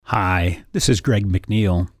Hi, this is Greg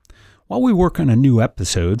McNeil. While we work on a new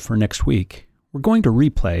episode for next week, we're going to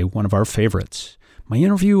replay one of our favorites, my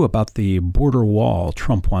interview about the border wall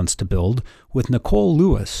Trump wants to build with Nicole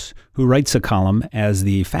Lewis, who writes a column as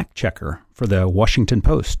the fact checker for the Washington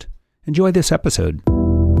Post. Enjoy this episode.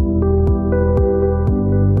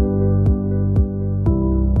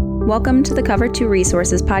 Welcome to the Cover 2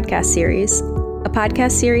 Resources podcast series, a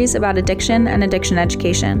podcast series about addiction and addiction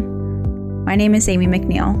education. My name is Amy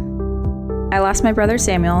McNeil. I lost my brother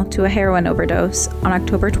Samuel to a heroin overdose on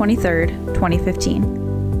October 23,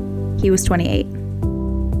 2015. He was 28.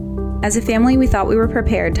 As a family, we thought we were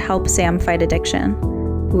prepared to help Sam fight addiction,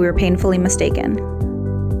 but we were painfully mistaken.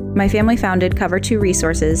 My family founded Cover 2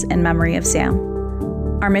 Resources in memory of Sam.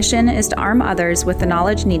 Our mission is to arm others with the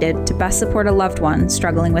knowledge needed to best support a loved one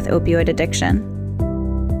struggling with opioid addiction.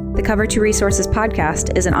 The Cover 2 Resources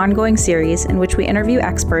podcast is an ongoing series in which we interview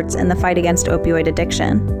experts in the fight against opioid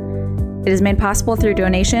addiction. It is made possible through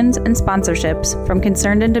donations and sponsorships from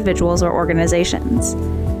concerned individuals or organizations.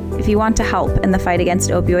 If you want to help in the fight against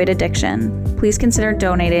opioid addiction, please consider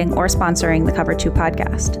donating or sponsoring the Cover 2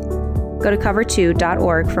 podcast. Go to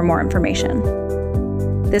cover2.org for more information.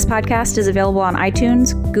 This podcast is available on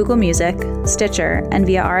iTunes, Google Music, Stitcher, and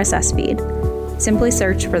via RSS feed. Simply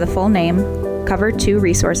search for the full name, Cover 2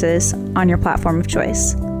 Resources, on your platform of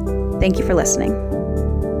choice. Thank you for listening.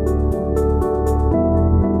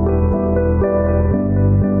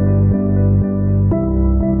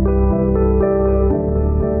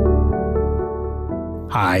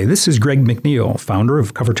 Hi, this is Greg McNeil, founder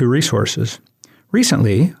of Cover 2 Resources.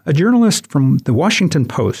 Recently, a journalist from the Washington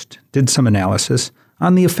Post did some analysis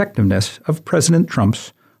on the effectiveness of President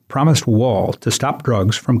Trump's promised wall to stop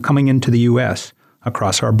drugs from coming into the U.S.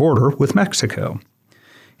 across our border with Mexico.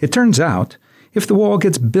 It turns out, if the wall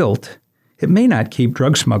gets built, it may not keep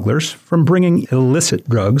drug smugglers from bringing illicit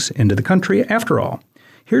drugs into the country after all.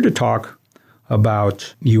 Here to talk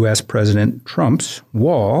about U.S. President Trump's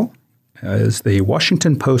wall is the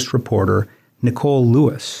Washington Post reporter Nicole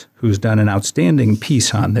Lewis, who's done an outstanding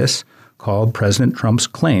piece on this called President Trump's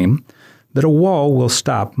Claim that a wall will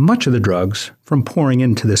stop much of the drugs from pouring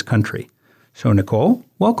into this country. So, Nicole,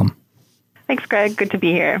 welcome. Thanks, Greg. Good to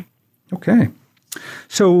be here. Okay.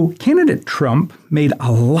 So candidate Trump made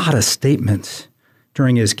a lot of statements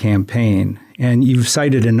during his campaign, and you've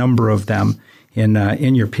cited a number of them in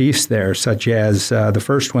your piece there, such as the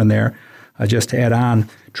first one there, just to add on,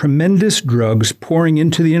 tremendous drugs pouring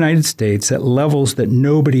into the United States at levels that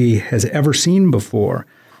nobody has ever seen before.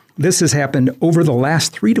 This has happened over the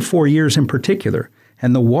last 3 to 4 years in particular,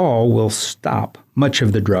 and the wall will stop much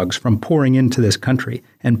of the drugs from pouring into this country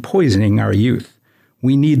and poisoning our youth.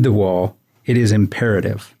 We need the wall. It is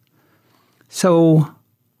imperative. So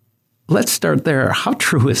let's start there. How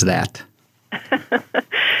true is that?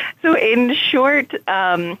 So in short,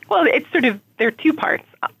 it's there are two parts.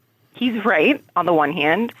 He's right on the one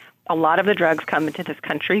hand. A lot of the drugs come into this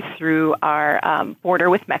country through our border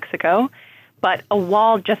with Mexico, but a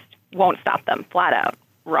wall just won't stop them, flat out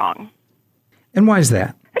wrong. And why is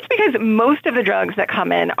that? It's because most of the drugs that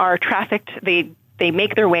come in are trafficked. They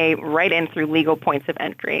make their way right in through legal points of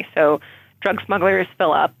entry. So drug smugglers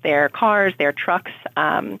fill up their cars, their trucks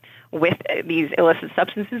with these illicit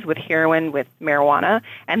substances, with heroin, with marijuana,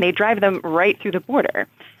 and they drive them right through the border.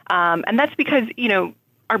 And that's because,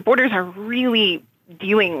 our borders are really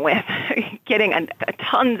dealing with getting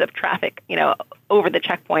tons of traffic, over the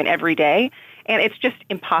checkpoint every day. And it's just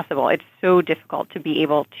impossible. It's so difficult to be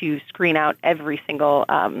able to screen out every single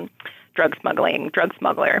drug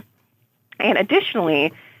smuggler. And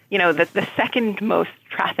additionally, the second most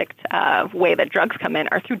trafficked way that drugs come in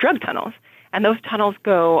are through drug tunnels. And those tunnels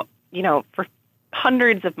go, for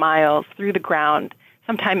hundreds of miles through the ground,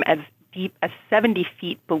 sometimes as deep as 70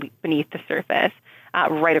 feet beneath the surface,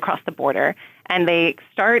 right across the border. And they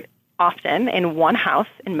start often in one house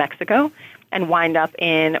in Mexico and wind up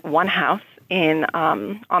in one house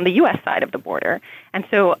on the U.S. side of the border. And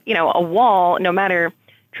so, a wall, no matter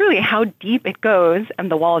truly how deep it goes, and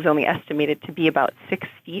the wall is only estimated to be about 6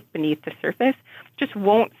 feet beneath the surface, just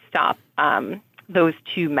won't stop those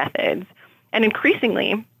two methods. And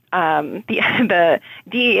increasingly, the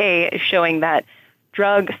DEA is showing that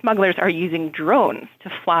drug smugglers are using drones to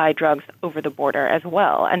fly drugs over the border as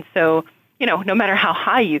well. And so, no matter how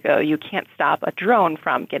high you go, you can't stop a drone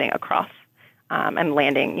from getting across and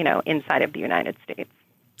landing, inside of the United States.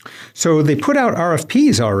 So they put out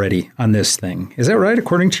RFPs already on this thing. Is that right?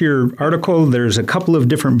 According to your article, there's a couple of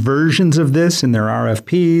different versions of this in their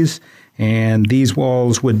RFPs, and these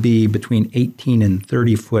walls would be between 18 and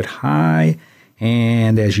 30 foot high,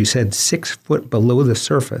 and as you said, 6 foot below the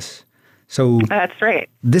surface. So that's right.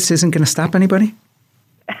 This isn't going to stop anybody?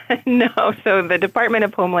 No. So the Department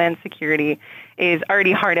of Homeland Security is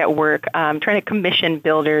already hard at work trying to commission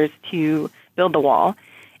builders to build the wall.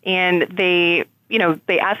 And they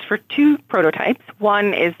asked for 2 prototypes.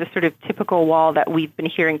 One is the sort of typical wall that we've been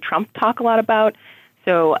hearing Trump talk a lot about.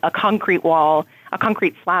 So a concrete wall, a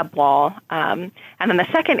concrete slab wall. And then the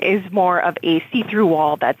second is more of a see-through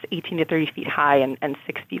wall that's 18 to 30 feet high and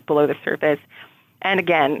 6 feet below the surface. And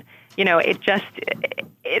again,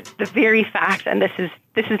 it's the very fact, and this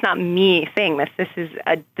is not me saying this. This is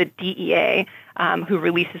the DEA who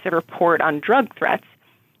releases a report on drug threats.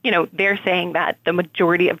 They're saying that the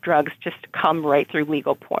majority of drugs just come right through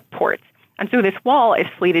legal ports. And so this wall is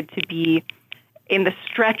slated to be in the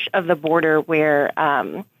stretch of the border where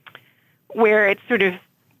it's sort of,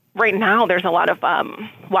 right now there's a lot of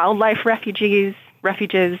wildlife refuges,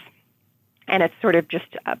 and it's sort of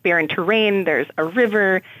just barren terrain. There's a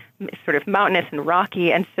river, sort of mountainous and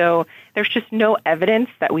rocky, and so there's just no evidence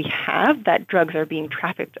that we have that drugs are being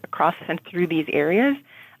trafficked across and through these areas.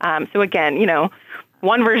 So again,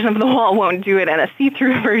 one version of the wall won't do it, and a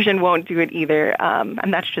see-through version won't do it either,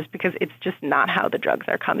 and that's just because it's just not how the drugs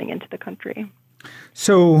are coming into the country.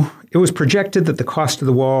 So it was projected that the cost of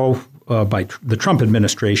the wall by the Trump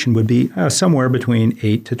administration would be somewhere between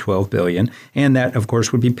 $8 to $12 billion, and that, of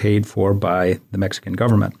course, would be paid for by the Mexican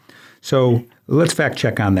government. So let's fact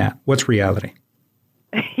check on that. What's reality?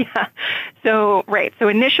 Yeah. So, right. So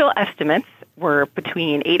initial estimates were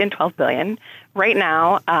between $8 and $12 billion. Right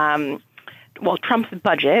now, Trump's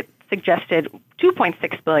budget suggested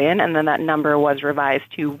 $2.6 billion, and then that number was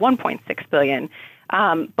revised to $1.6 billion.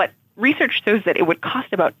 But research shows that it would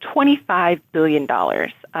cost about $25 billion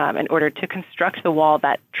in order to construct the wall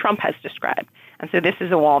that Trump has described. And so this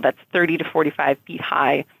is a wall that's 30 to 45 feet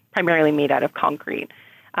high, primarily made out of concrete.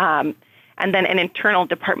 And then an internal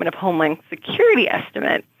Department of Homeland Security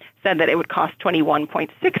estimate said that it would cost $21.6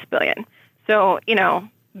 billion. So,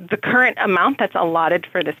 the current amount that's allotted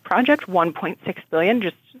for this project, $1.6 billion,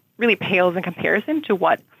 just really pales in comparison to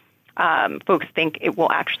what folks think it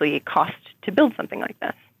will actually cost to build something like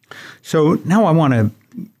this. So now I want to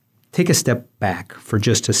take a step back for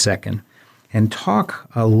just a second and talk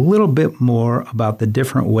a little bit more about the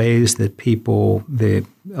different ways that the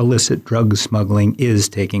illicit drug smuggling is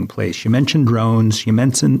taking place. You mentioned drones, you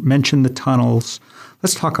mentioned the tunnels.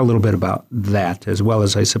 Let's talk a little bit about that, as well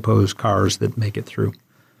as, I suppose, cars that make it through.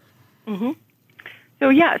 Mm-hmm.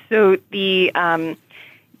 So the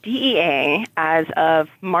DEA, as of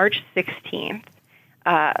March 16th,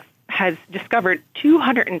 has discovered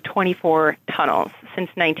 224 tunnels since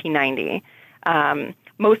 1990.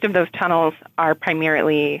 Most of those tunnels are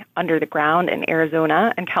primarily under the ground in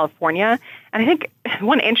Arizona and California. And I think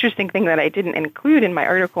one interesting thing that I didn't include in my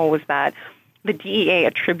article was that the DEA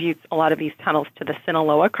attributes a lot of these tunnels to the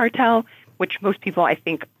Sinaloa cartel, which most people, I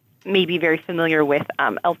think, may be very familiar with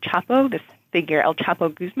El Chapo, this figure, El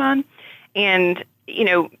Chapo Guzman. And,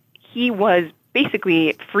 he was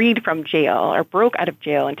basically freed from jail or broke out of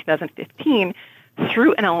jail in 2015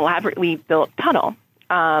 through an elaborately built tunnel.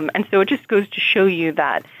 And so it just goes to show you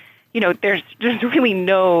that, there's really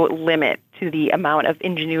no limit to the amount of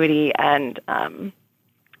ingenuity and sort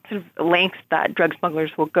of lengths that drug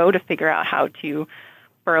smugglers will go to figure out how to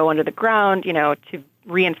burrow under the ground, to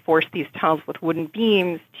reinforce these tunnels with wooden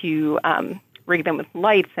beams, to rig them with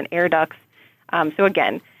lights and air ducts. So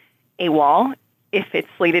again, a wall, if it's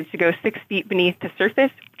slated to go 6 feet beneath the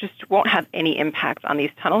surface, just won't have any impact on these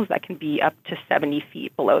tunnels that can be up to 70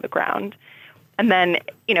 feet below the ground. And then,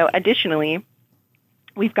 additionally,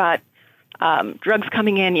 we've got drugs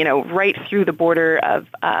coming in, right through the border of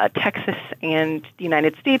Texas and the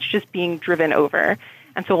United States, just being driven over.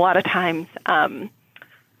 And so a lot of times,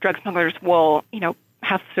 drug smugglers will,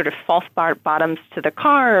 have sort of false bottoms to the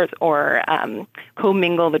cars or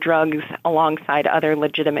commingle the drugs alongside other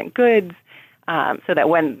legitimate goods. So that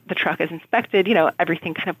when the truck is inspected,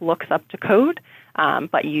 everything kind of looks up to code,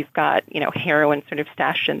 but you've got, heroin sort of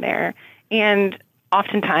stashed in there. And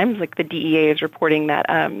oftentimes, like the DEA is reporting that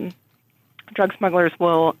drug smugglers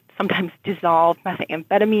will sometimes dissolve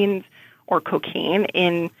methamphetamines or cocaine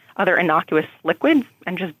in other innocuous liquids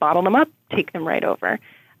and just bottle them up, take them right over.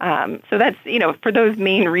 So that's, for those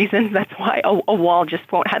main reasons, that's why a wall just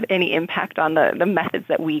won't have any impact on the methods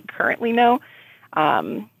that we currently know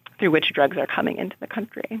through which drugs are coming into the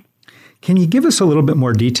country. Can you give us a little bit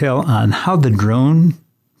more detail on how the drone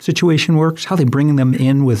situation works, how they bring them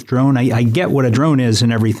in with drone? I get what a drone is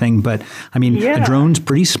and everything, but I mean, a drone's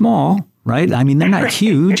pretty small, right? I mean, they're not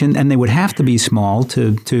huge, and they would have to be small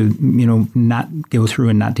to not go through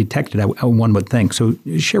and not detect it, one would think. So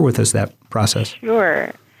share with us that process.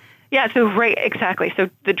 Sure. Yeah, so right, exactly. So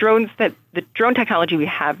the drone technology we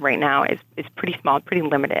have right now is pretty small, pretty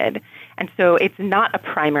limited. And so it's not a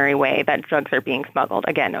primary way that drugs are being smuggled,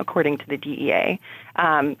 again, according to the DEA.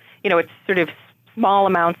 It's sort of small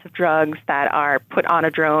amounts of drugs that are put on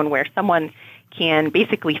a drone where someone can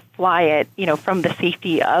basically fly it, from the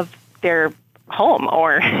safety of their home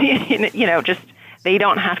or, just they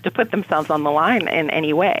don't have to put themselves on the line in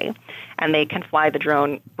any way. And they can fly the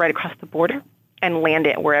drone right across the border and land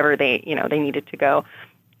it wherever they need it to go,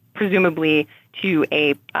 presumably to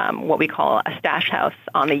a what we call a stash house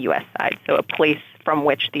on the U.S. side, so a place from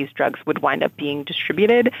which these drugs would wind up being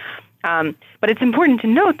distributed. But it's important to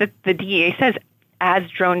note that the DEA says as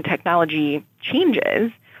drone technology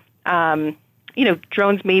changes,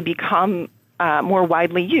 drones may become more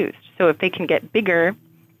widely used. So if they can get bigger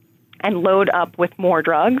and load up with more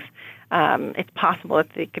drugs, it's possible that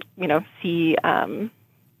they could,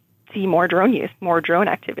 see more drone use, more drone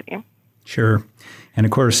activity. Sure. And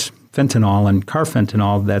of course, fentanyl and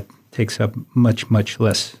carfentanil, that takes up much, much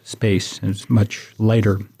less space and it's much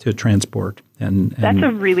lighter to transport. And that's a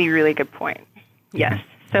really, really good point. Yes.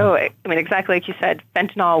 So, exactly like you said,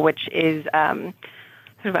 fentanyl, which is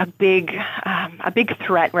sort of a big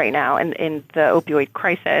threat right now in the opioid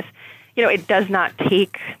crisis, it does not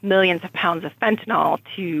take millions of pounds of fentanyl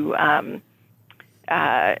to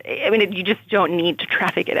you just don't need to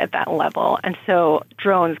traffic it at that level. And so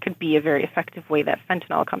drones could be a very effective way that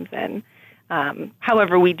fentanyl comes in.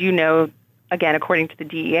 However, we do know, again, according to the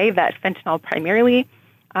DEA, that fentanyl primarily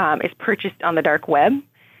is purchased on the dark web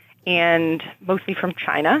and mostly from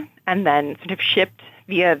China and then sort of shipped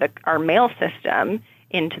via our mail system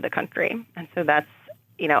into the country. And so that's,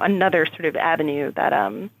 another sort of avenue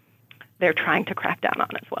that they're trying to crack down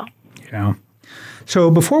on as well. Yeah.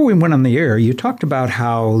 So before we went on the air, you talked about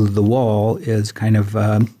how the wall is kind of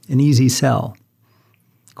an easy sell,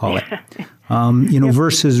 call it,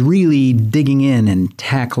 versus really digging in and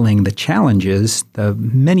tackling the challenges, the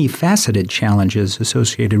many faceted challenges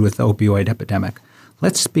associated with the opioid epidemic.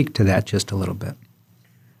 Let's speak to that just a little bit.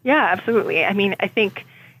 Yeah, absolutely. I think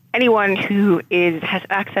anyone who has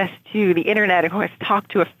access to the internet and who has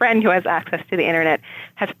talked to a friend who has access to the internet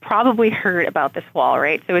has probably heard about this wall,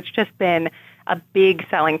 right? So it's just been a big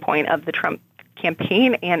selling point of the Trump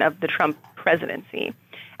campaign and of the Trump presidency.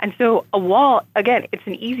 And so a wall, again, it's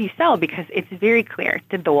an easy sell because it's very clear.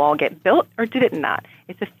 Did the wall get built or did it not?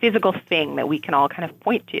 It's a physical thing that we can all kind of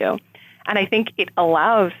point to. And I think it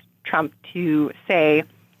allows Trump to say,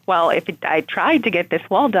 well, I tried to get this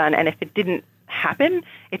wall done, and if it didn't happen,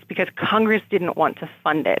 it's because Congress didn't want to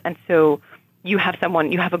fund it. And so you have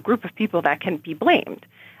a group of people that can be blamed.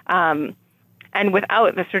 And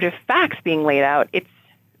without the sort of facts being laid out, it's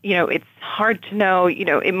hard to know,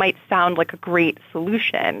 it might sound like a great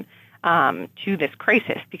solution to this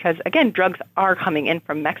crisis because, again, drugs are coming in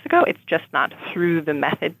from Mexico. It's just not through the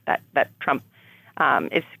method that Trump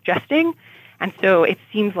is suggesting. And so it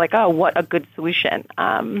seems like, oh, what a good solution.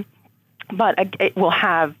 But it will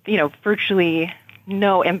have, virtually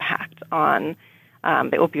no impact on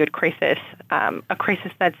the opioid crisis, a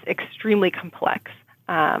crisis that's extremely complex,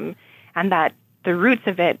 and that the roots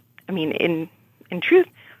of it, in truth,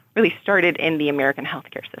 really started in the American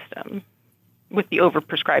healthcare system with the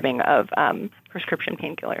overprescribing of prescription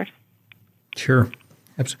painkillers. Sure.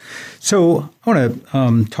 Absolutely. So I want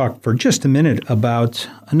to talk for just a minute about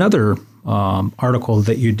another article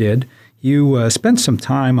that you did. You spent some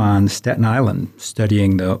time on Staten Island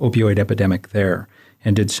studying the opioid epidemic there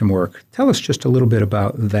and did some work. Tell us just a little bit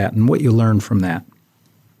about that and what you learned from that.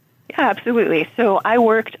 Yeah, absolutely. So I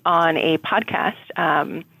worked on a podcast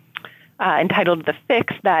entitled The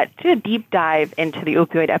Fix that did a deep dive into the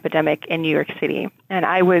opioid epidemic in New York City. And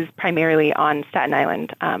I was primarily on Staten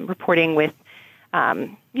Island, reporting with,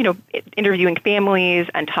 interviewing families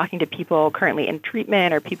and talking to people currently in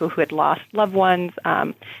treatment or people who had lost loved ones,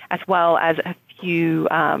 as well as a few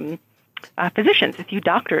physicians, a few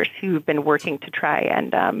doctors who've been working to try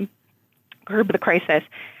and curb the crisis.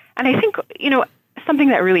 And I think, something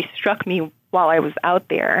that really struck me while I was out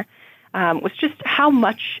there was just how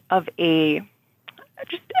much of a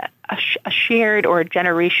shared or a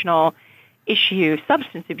generational issue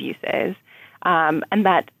substance abuse is, and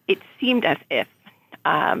that it seemed as if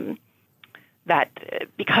that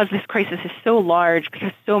because this crisis is so large,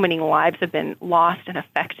 because so many lives have been lost and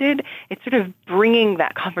affected, it's sort of bringing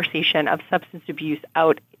that conversation of substance abuse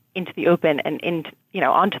out into the open and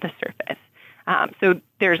onto the surface. So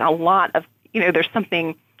there's a lot of, there's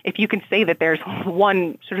something, if you can say that there's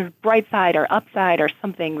one sort of bright side or upside or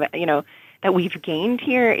something that, that we've gained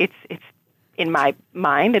here, it's in my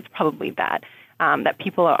mind, it's probably that. that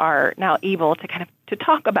people are now able to kind of to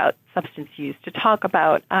talk about substance use, to talk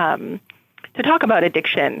about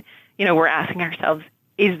addiction. We're asking ourselves,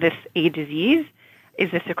 is this a disease? Is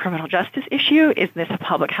this a criminal justice issue? Is this a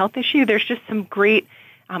public health issue? There's just some great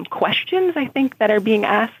questions, I think, that are being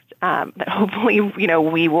asked that hopefully,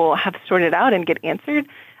 we will have sorted out and get answered.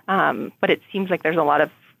 But it seems like there's a lot of,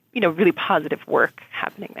 really positive work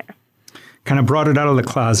happening there. Kind of brought it out of the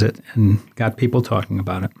closet and got people talking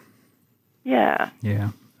about it. Yeah. Yeah,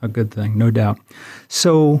 a good thing, no doubt.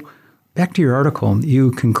 So back to your article.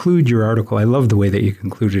 You conclude your article. I love the way that you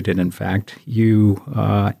concluded it, in fact. You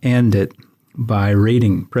end it by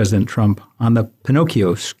rating President Trump on the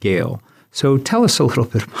Pinocchio scale. So tell us a little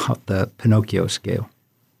bit about the Pinocchio scale.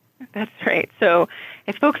 That's right. So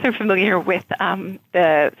if folks are familiar with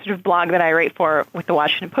the sort of blog that I write for with the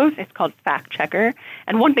Washington Post, it's called Fact Checker.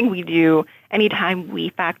 And one thing we do anytime we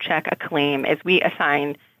fact check a claim is we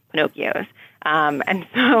assign Pinocchios. And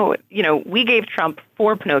so, we gave Trump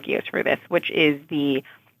 4 Pinocchios for this, which is the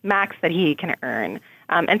max that he can earn.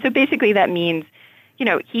 And so basically that means,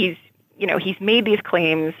 he's made these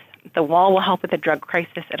claims. The wall will help with the drug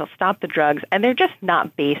crisis. It'll stop the drugs. And they're just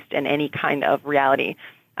not based in any kind of reality.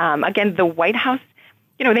 Again, the White House,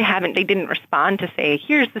 they didn't respond to say,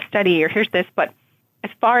 here's the study or here's this. But as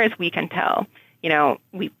far as we can tell,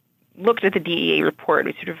 we looked at the DEA report,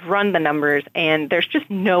 we sort of run the numbers, and there's just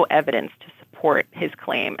no evidence to support his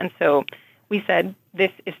claim. And so we said,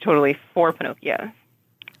 this is totally 4 Pinocchios.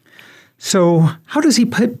 So how does he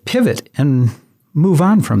pivot and move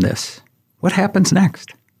on from this? What happens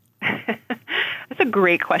next? That's a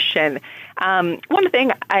great question. One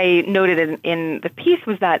thing I noted in the piece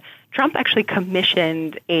was that Trump actually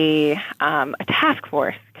commissioned a task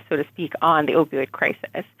force, so to speak, on the opioid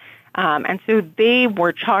crisis. And so they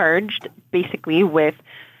were charged basically with,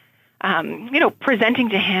 presenting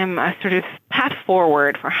to him a sort of path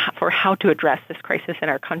forward for how to address this crisis in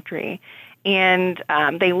our country. And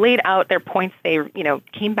they laid out their points. They,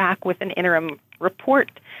 came back with an interim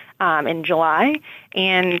report in July.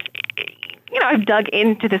 And, I've dug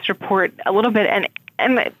into this report a little bit,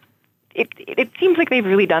 and it seems like they've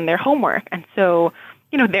really done their homework. And so,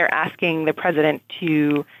 they're asking the president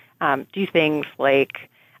to do things like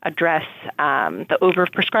address the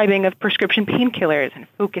overprescribing of prescription painkillers and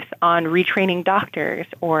focus on retraining doctors,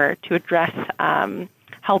 or to address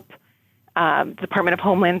help the Department of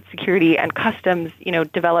Homeland Security and Customs,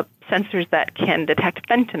 develop sensors that can detect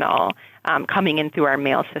fentanyl coming in through our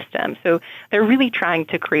mail system. So they're really trying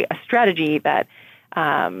to create a strategy that,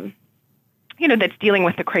 that's dealing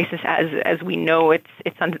with the crisis as we know it's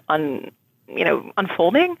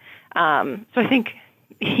unfolding. So I think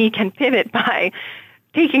he can pivot by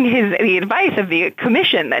taking the advice of the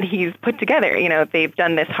commission that he's put together. They've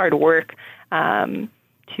done this hard work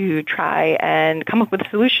to try and come up with a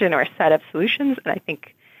solution or a set of solutions. And I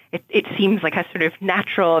think it seems like a sort of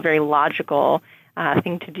natural, very logical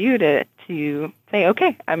thing to do to say,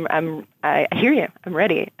 okay, I hear you, I'm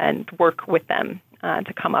ready, and work with them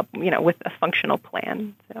to come up, with a functional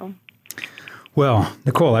plan. So. Well,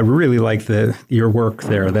 Nicole, I really like your work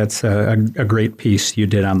there. That's a great piece you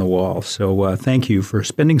did on the wall. So thank you for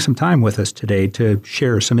spending some time with us today to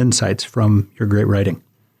share some insights from your great writing.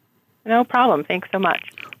 No problem. Thanks so much.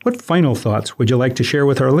 What final thoughts would you like to share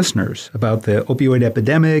with our listeners about the opioid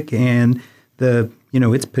epidemic and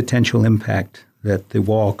its potential impact that the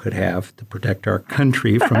wall could have to protect our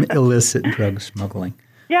country from illicit drug smuggling?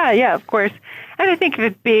 Yeah, of course. And I think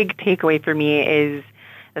the big takeaway for me is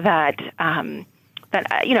that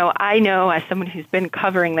I know as someone who's been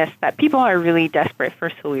covering this that people are really desperate for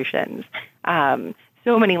solutions.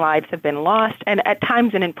 So many lives have been lost, and at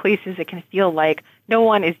times and in places it can feel like no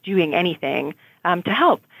one is doing anything to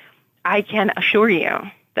help. I can assure you,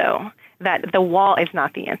 though, that the wall is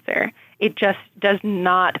not the answer. It just does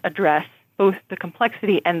not address both the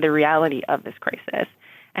complexity and the reality of this crisis.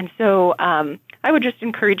 And so I would just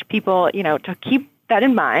encourage people, to keep that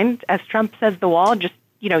in mind. As Trump says, the wall, just,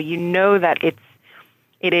 that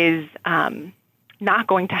it is not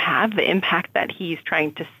going to have the impact that he's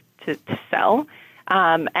trying to sell,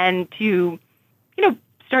 and to,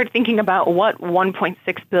 start thinking about what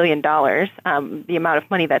 $1.6 billion, the amount of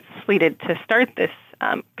money that's slated to start this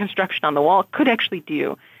construction on the wall, could actually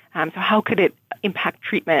do. So how could it impact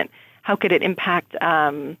treatment? How could it impact,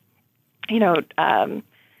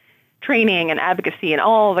 training and advocacy and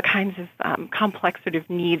all the kinds of complex sort of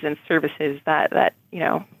needs and services that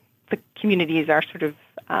the communities are sort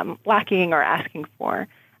of lacking or asking for.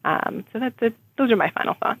 So those are my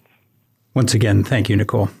final thoughts. Once again, thank you,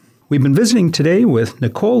 Nicole. We've been visiting today with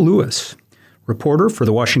Nicole Lewis, reporter for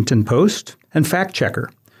The Washington Post and fact checker.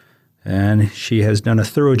 And she has done a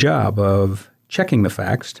thorough job of checking the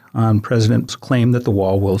facts on President's claim that the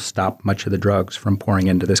wall will stop much of the drugs from pouring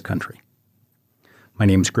into this country. My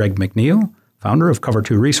name is Greg McNeil, founder of Cover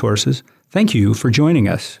 2 Resources. Thank you for joining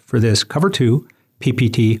us for this Cover 2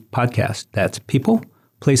 PPT podcast. That's people,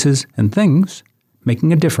 places, and things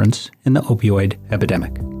making a difference in the opioid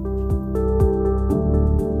epidemic.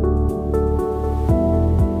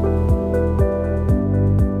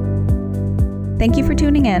 Thank you for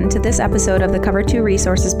tuning in to this episode of the Cover 2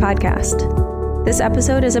 Resources podcast. This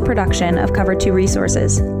episode is a production of Cover 2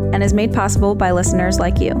 Resources and is made possible by listeners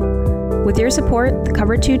like you. With your support, the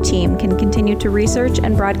Cover 2 team can continue to research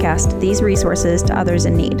and broadcast these resources to others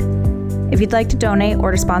in need. If you'd like to donate or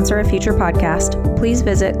to sponsor a future podcast, please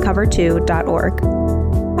visit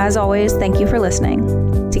cover2.org. As always, thank you for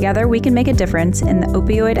listening. Together, we can make a difference in the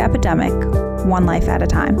opioid epidemic, one life at a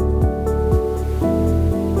time.